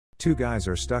Two guys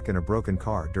are stuck in a broken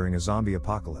car during a zombie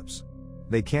apocalypse.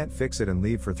 They can't fix it and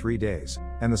leave for 3 days,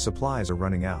 and the supplies are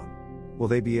running out. Will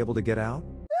they be able to get out?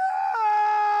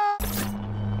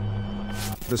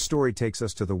 The story takes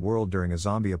us to the world during a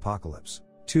zombie apocalypse.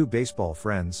 Two baseball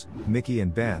friends, Mickey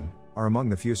and Ben, are among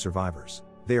the few survivors.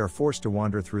 They are forced to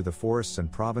wander through the forests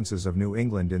and provinces of New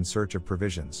England in search of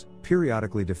provisions,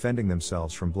 periodically defending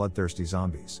themselves from bloodthirsty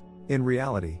zombies. In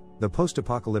reality, the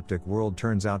post-apocalyptic world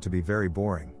turns out to be very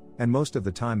boring, and most of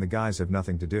the time the guys have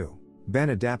nothing to do.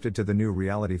 Ben adapted to the new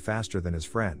reality faster than his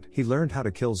friend. He learned how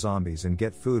to kill zombies and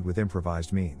get food with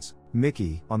improvised means.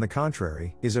 Mickey, on the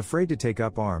contrary, is afraid to take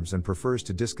up arms and prefers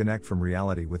to disconnect from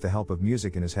reality with the help of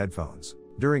music in his headphones.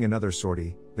 During another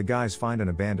sortie, the guys find an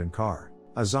abandoned car.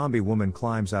 A zombie woman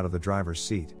climbs out of the driver's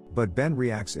seat, but Ben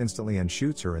reacts instantly and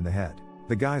shoots her in the head.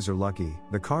 The guys are lucky,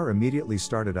 the car immediately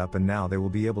started up and now they will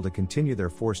be able to continue their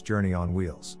forced journey on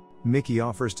wheels. Mickey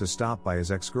offers to stop by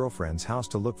his ex-girlfriend's house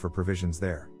to look for provisions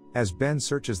there. As Ben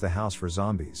searches the house for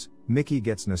zombies, Mickey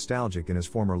gets nostalgic in his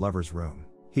former lover's room.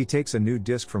 He takes a new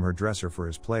disc from her dresser for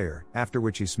his player, after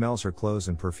which he smells her clothes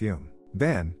and perfume.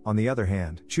 Ben, on the other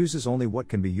hand, chooses only what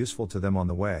can be useful to them on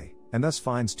the way, and thus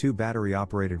finds 2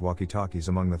 battery-operated walkie-talkies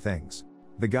among the things.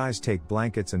 The guys take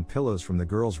blankets and pillows from the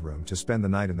girl's room to spend the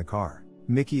night in the car.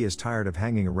 Mickey is tired of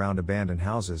hanging around abandoned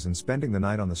houses and spending the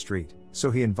night on the street, so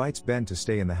he invites Ben to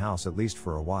stay in the house at least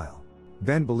for a while.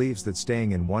 Ben believes that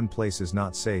staying in one place is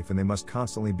not safe and they must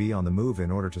constantly be on the move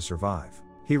in order to survive.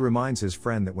 He reminds his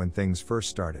friend that when things first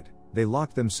started, they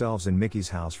locked themselves in Mickey's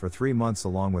house for 3 months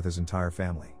along with his entire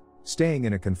family. Staying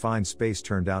in a confined space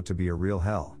turned out to be a real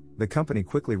hell. The company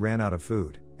quickly ran out of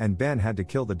food, and Ben had to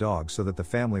kill the dog so that the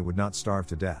family would not starve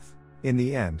to death. In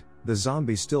the end, the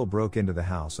zombies still broke into the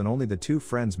house and only the 2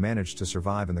 friends managed to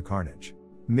survive in the carnage.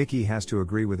 Mickey has to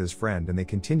agree with his friend and they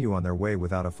continue on their way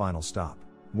without a final stop.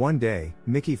 One day,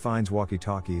 Mickey finds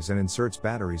walkie-talkies and inserts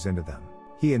batteries into them.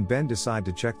 He and Ben decide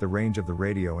to check the range of the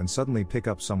radio and suddenly pick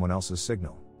up someone else's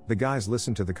signal. The guys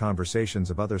listen to the conversations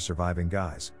of other surviving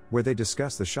guys, where they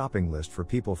discuss the shopping list for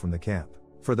people from the camp.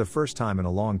 For the first time in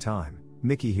a long time,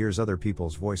 Mickey hears other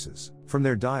people's voices. From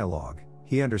their dialogue,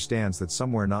 he understands that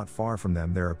somewhere not far from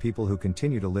them there are people who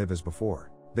continue to live as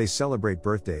before. They celebrate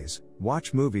birthdays,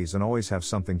 watch movies and always have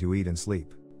something to eat and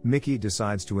sleep. Mickey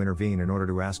decides to intervene in order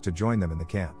to ask to join them in the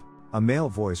camp. A male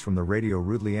voice from the radio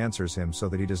rudely answers him so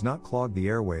that he does not clog the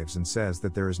airwaves and says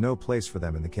that there is no place for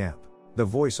them in the camp. The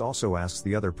voice also asks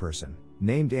the other person,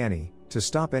 named Annie, to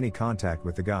stop any contact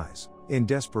with the guys. In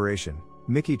desperation,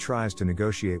 Mickey tries to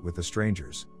negotiate with the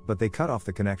strangers, but they cut off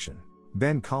the connection.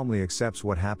 Ben calmly accepts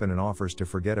what happened and offers to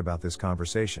forget about this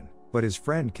conversation, but his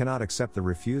friend cannot accept the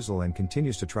refusal and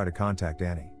continues to try to contact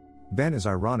Annie. Ben is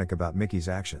ironic about Mickey's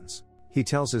actions. He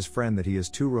tells his friend that he is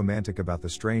too romantic about the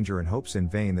stranger and hopes in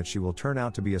vain that she will turn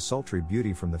out to be a sultry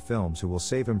beauty from the films who will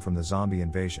save him from the zombie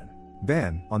invasion.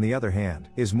 Ben, on the other hand,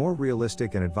 is more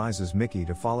realistic and advises Mickey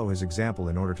to follow his example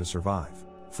in order to survive.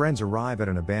 Friends arrive at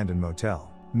an abandoned motel.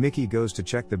 Mickey goes to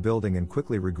check the building and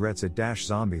quickly regrets it.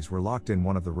 Zombies were locked in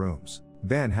one of the rooms.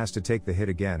 Ben has to take the hit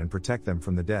again and protect them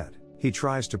from the dead. He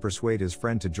tries to persuade his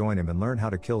friend to join him and learn how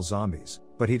to kill zombies,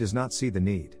 but he does not see the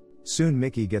need. Soon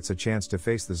Mickey gets a chance to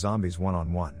face the zombies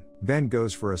one-on-one. Ben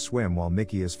goes for a swim while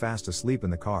Mickey is fast asleep in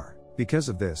the car. Because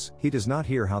of this, he does not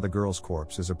hear how the girl's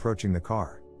corpse is approaching the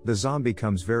car. The zombie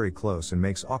comes very close and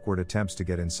makes awkward attempts to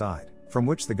get inside, from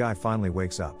which the guy finally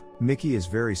wakes up. Mickey is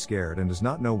very scared and does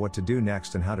not know what to do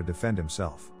next and how to defend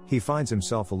himself. He finds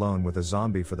himself alone with a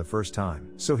zombie for the first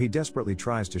time, so he desperately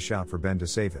tries to shout for Ben to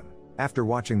save him. After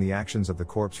watching the actions of the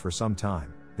corpse for some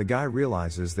time, the guy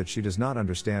realizes that she does not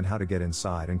understand how to get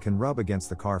inside and can rub against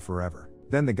the car forever.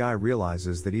 Then the guy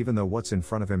realizes that even though what's in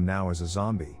front of him now is a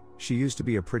zombie, she used to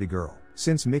be a pretty girl.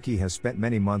 Since Mickey has spent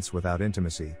many months without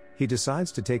intimacy, he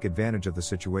decides to take advantage of the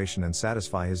situation and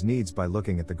satisfy his needs by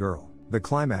looking at the girl. The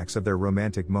climax of their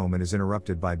romantic moment is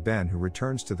interrupted by Ben, who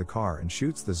returns to the car and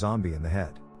shoots the zombie in the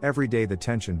head. Every day the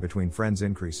tension between friends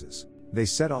increases. They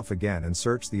set off again and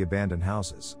search the abandoned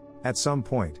houses. At some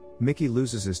point, Mickey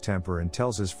loses his temper and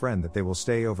tells his friend that they will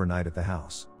stay overnight at the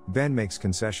house. Ben makes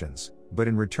concessions, but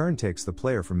in return takes the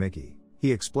player from Mickey.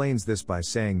 He explains this by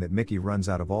saying that Mickey runs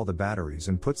out of all the batteries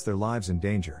and puts their lives in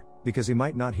danger, because he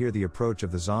might not hear the approach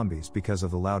of the zombies because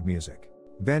of the loud music.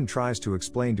 Ben tries to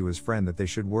explain to his friend that they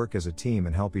should work as a team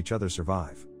and help each other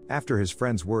survive. After his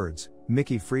friend's words,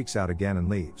 Mickey freaks out again and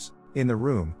leaves. In the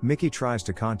room, Mickey tries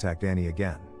to contact Annie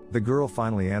again. The girl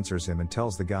finally answers him and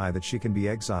tells the guy that she can be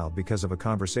exiled because of a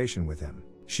conversation with him.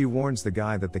 She warns the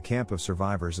guy that the camp of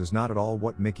survivors is not at all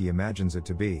what Mickey imagines it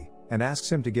to be, and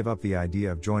asks him to give up the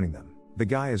idea of joining them. The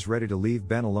guy is ready to leave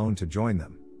Ben alone to join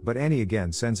them, but Annie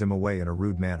again sends him away in a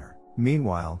rude manner.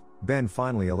 Meanwhile, Ben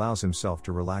finally allows himself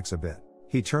to relax a bit.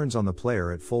 He turns on the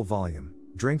player at full volume,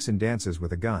 drinks and dances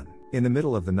with a gun. In the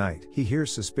middle of the night, he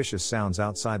hears suspicious sounds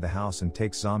outside the house and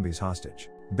takes zombies hostage.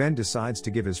 Ben decides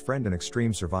to give his friend an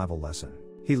extreme survival lesson.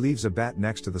 He leaves a bat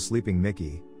next to the sleeping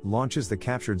Mickey, launches the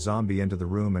captured zombie into the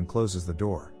room and closes the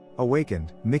door.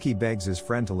 Awakened, Mickey begs his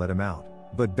friend to let him out,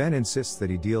 but Ben insists that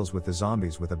he deals with the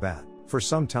zombies with a bat. For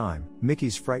some time,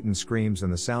 Mickey's frightened screams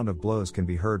and the sound of blows can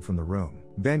be heard from the room.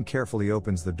 Ben carefully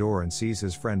opens the door and sees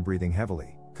his friend breathing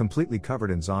heavily, completely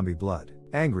covered in zombie blood.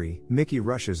 Angry, Mickey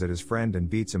rushes at his friend and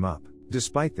beats him up.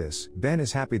 Despite this, Ben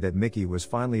is happy that Mickey was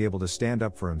finally able to stand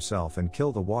up for himself and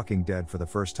kill the Walking Dead for the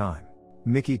first time.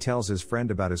 Mickey tells his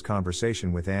friend about his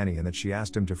conversation with Annie and that she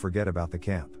asked him to forget about the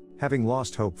camp. Having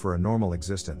lost hope for a normal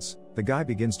existence, the guy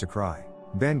begins to cry.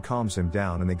 Ben calms him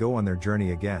down and they go on their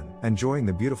journey again, enjoying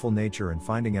the beautiful nature and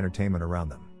finding entertainment around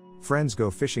them. Friends go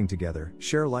fishing together,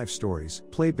 share life stories,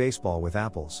 play baseball with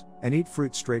apples, and eat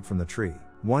fruit straight from the tree.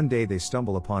 One day they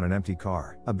stumble upon an empty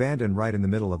car, abandoned right in the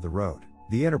middle of the road.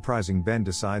 The enterprising Ben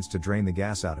decides to drain the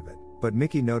gas out of it, but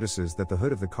Mickey notices that the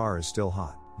hood of the car is still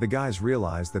hot. The guys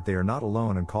realize that they are not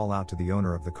alone and call out to the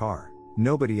owner of the car.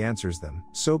 Nobody answers them,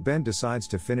 so Ben decides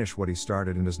to finish what he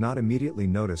started and does not immediately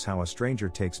notice how a stranger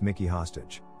takes Mickey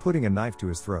hostage, putting a knife to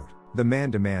his throat. The man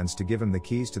demands to give him the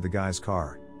keys to the guy's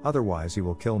car, otherwise he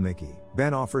will kill Mickey.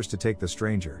 Ben offers to take the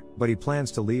stranger, but he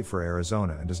plans to leave for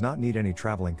Arizona and does not need any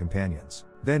traveling companions.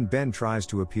 Then Ben tries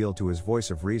to appeal to his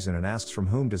voice of reason and asks from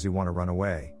whom does he want to run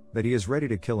away, that he is ready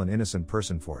to kill an innocent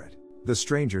person for it. The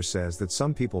stranger says that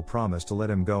some people promised to let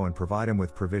him go and provide him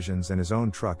with provisions and his own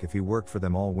truck if he worked for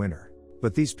them all winter.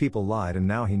 But these people lied and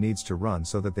now he needs to run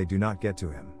so that they do not get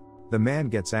to him. The man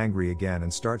gets angry again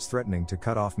and starts threatening to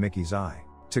cut off Mickey's eye.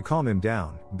 To calm him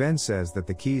down, Ben says that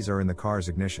the keys are in the car's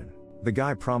ignition. The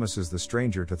guy promises the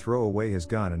stranger to throw away his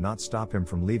gun and not stop him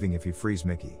from leaving if he frees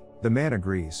Mickey. The man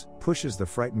agrees, pushes the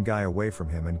frightened guy away from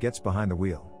him and gets behind the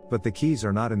wheel. But the keys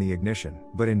are not in the ignition,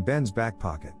 but in Ben's back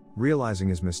pocket. Realizing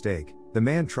his mistake, the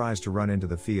man tries to run into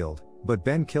the field, but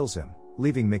Ben kills him,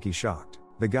 leaving Mickey shocked.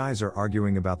 The guys are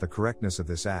arguing about the correctness of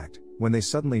this act, when they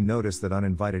suddenly notice that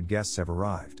uninvited guests have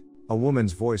arrived. A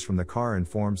woman's voice from the car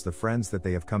informs the friends that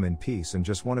they have come in peace and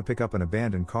just want to pick up an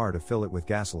abandoned car to fill it with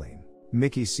gasoline.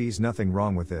 Mickey sees nothing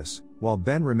wrong with this, while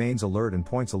Ben remains alert and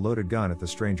points a loaded gun at the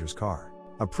stranger's car.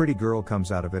 A pretty girl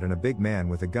comes out of it and a big man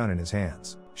with a gun in his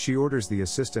hands. She orders the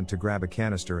assistant to grab a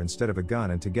canister instead of a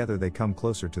gun and together they come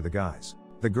closer to the guys.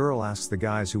 The girl asks the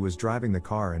guys who was driving the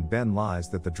car and Ben lies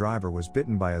that the driver was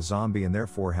bitten by a zombie and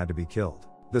therefore had to be killed.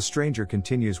 The stranger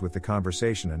continues with the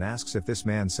conversation and asks if this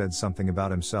man said something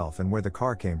about himself and where the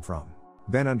car came from.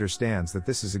 Ben understands that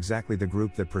this is exactly the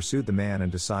group that pursued the man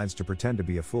and decides to pretend to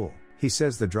be a fool. He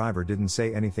says the driver didn't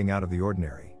say anything out of the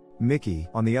ordinary. Mickey,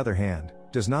 on the other hand,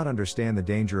 does not understand the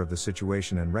danger of the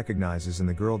situation and recognizes in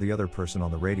the girl the other person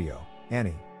on the radio,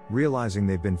 Annie. Realizing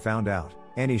they've been found out,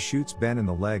 Annie shoots Ben in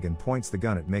the leg and points the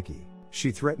gun at Mickey.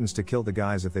 She threatens to kill the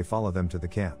guys if they follow them to the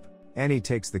camp. Annie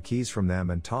takes the keys from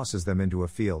them and tosses them into a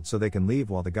field so they can leave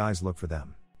while the guys look for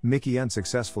them. Mickey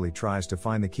unsuccessfully tries to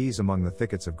find the keys among the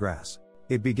thickets of grass.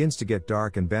 It begins to get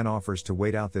dark and Ben offers to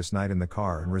wait out this night in the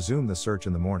car and resume the search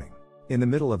in the morning. In the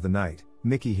middle of the night,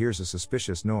 Mickey hears a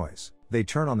suspicious noise. They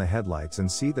turn on the headlights and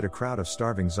see that a crowd of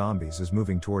starving zombies is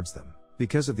moving towards them.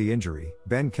 Because of the injury,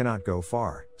 Ben cannot go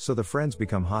far, so the friends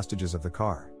become hostages of the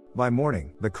car. By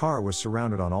morning, the car was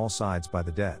surrounded on all sides by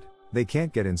the dead. They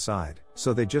can't get inside,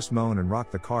 so they just moan and rock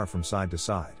the car from side to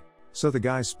side. So the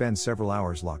guys spend several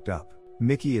hours locked up.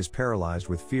 Mickey is paralyzed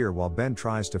with fear while Ben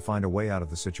tries to find a way out of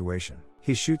the situation.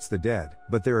 He shoots the dead,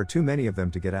 but there are too many of them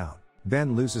to get out.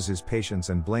 Ben loses his patience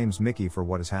and blames Mickey for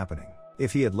what is happening.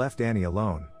 If he had left Annie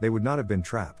alone, they would not have been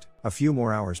trapped. A few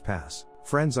more hours pass.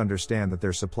 Friends understand that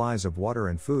their supplies of water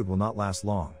and food will not last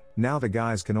long. Now the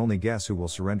guys can only guess who will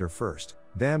surrender first,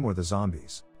 them or the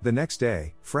zombies. The next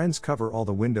day, friends cover all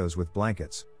the windows with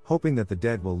blankets, hoping that the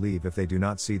dead will leave if they do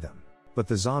not see them. But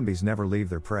the zombies never leave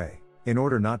their prey. In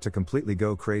order not to completely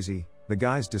go crazy, the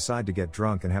guys decide to get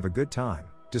drunk and have a good time,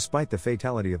 despite the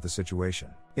fatality of the situation.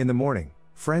 In the morning,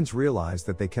 friends realize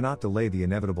that they cannot delay the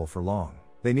inevitable for long.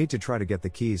 They need to try to get the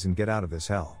keys and get out of this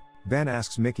hell. Ben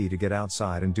asks Mickey to get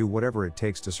outside and do whatever it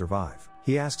takes to survive.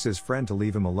 He asks his friend to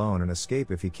leave him alone and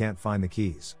escape if he can't find the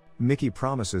keys. Mickey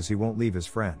promises he won't leave his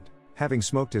friend. Having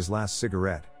smoked his last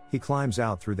cigarette, he climbs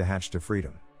out through the hatch to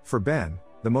freedom. For Ben,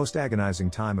 the most agonizing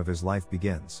time of his life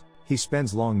begins. He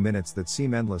spends long minutes that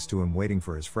seem endless to him waiting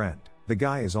for his friend. The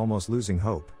guy is almost losing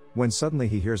hope, when suddenly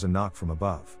he hears a knock from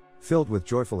above. Filled with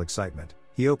joyful excitement,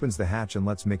 he opens the hatch and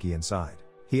lets Mickey inside.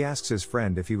 He asks his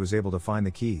friend if he was able to find the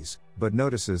keys, but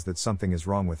notices that something is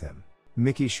wrong with him.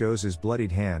 Mickey shows his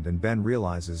bloodied hand and Ben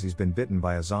realizes he's been bitten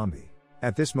by a zombie.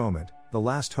 At this moment, the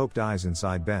last hope dies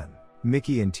inside Ben.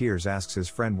 Mickey in tears asks his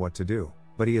friend what to do,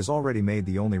 but he has already made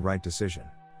the only right decision.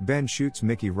 Ben shoots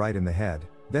Mickey right in the head,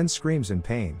 then screams in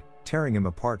pain, tearing him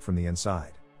apart from the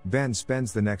inside. Ben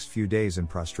spends the next few days in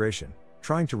prostration,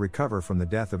 trying to recover from the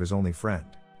death of his only friend.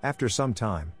 After some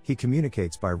time, he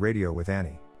communicates by radio with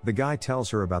Annie. The guy tells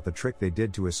her about the trick they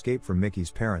did to escape from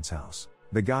Mickey's parents' house.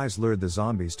 The guys lured the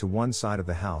zombies to one side of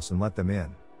the house and let them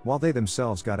in, while they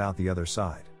themselves got out the other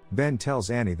side. Ben tells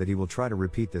Annie that he will try to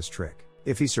repeat this trick.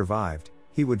 If he survived,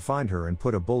 he would find her and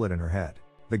put a bullet in her head.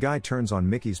 The guy turns on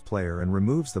Mickey's player and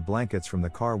removes the blankets from the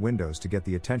car windows to get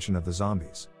the attention of the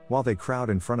zombies. While they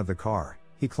crowd in front of the car,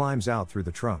 he climbs out through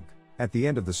the trunk. At the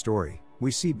end of the story,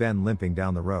 we see Ben limping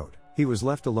down the road. He was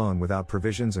left alone without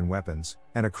provisions and weapons,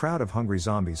 and a crowd of hungry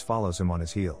zombies follows him on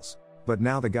his heels. But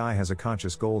now the guy has a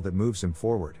conscious goal that moves him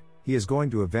forward. He is going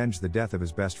to avenge the death of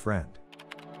his best friend.